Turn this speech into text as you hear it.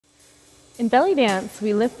In belly dance,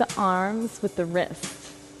 we lift the arms with the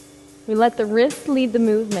wrist. We let the wrist lead the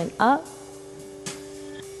movement up,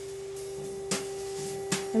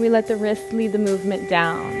 and we let the wrist lead the movement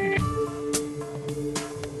down.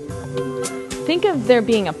 Think of there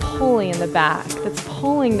being a pulley in the back that's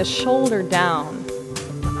pulling the shoulder down,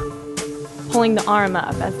 pulling the arm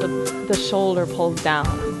up as the shoulder pulls down.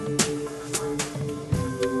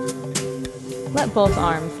 Let both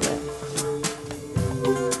arms lift.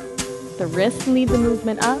 The wrists lead the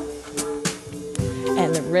movement up,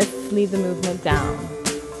 and the wrists lead the movement down.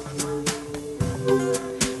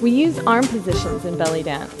 We use arm positions in belly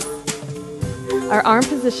dance. Our arm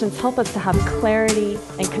positions help us to have clarity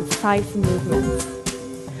and concise movements.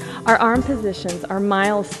 Our arm positions are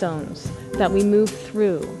milestones that we move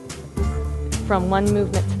through from one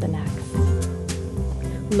movement to the next.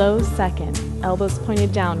 Low second, elbows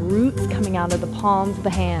pointed down, roots coming out of the palms of the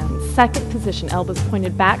hands. Second position, elbows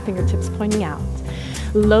pointed back, fingertips pointing out.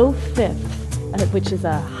 Low fifth, which is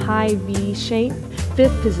a high V shape.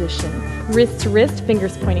 Fifth position, wrist to wrist,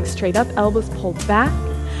 fingers pointing straight up, elbows pulled back,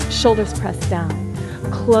 shoulders pressed down.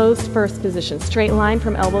 Closed first position, straight line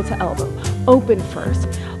from elbow to elbow. Open first,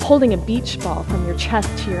 holding a beach ball from your chest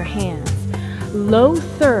to your hands. Low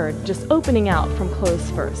third, just opening out from closed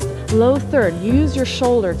first. Low third, use your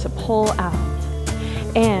shoulder to pull out.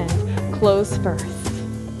 And close first.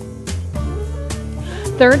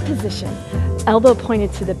 Third position, elbow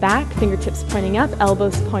pointed to the back, fingertips pointing up,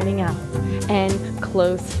 elbows pointing out. And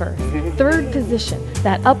close first. Third position,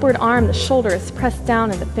 that upward arm, the shoulder is pressed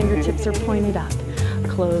down and the fingertips are pointed up.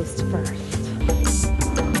 Closed first.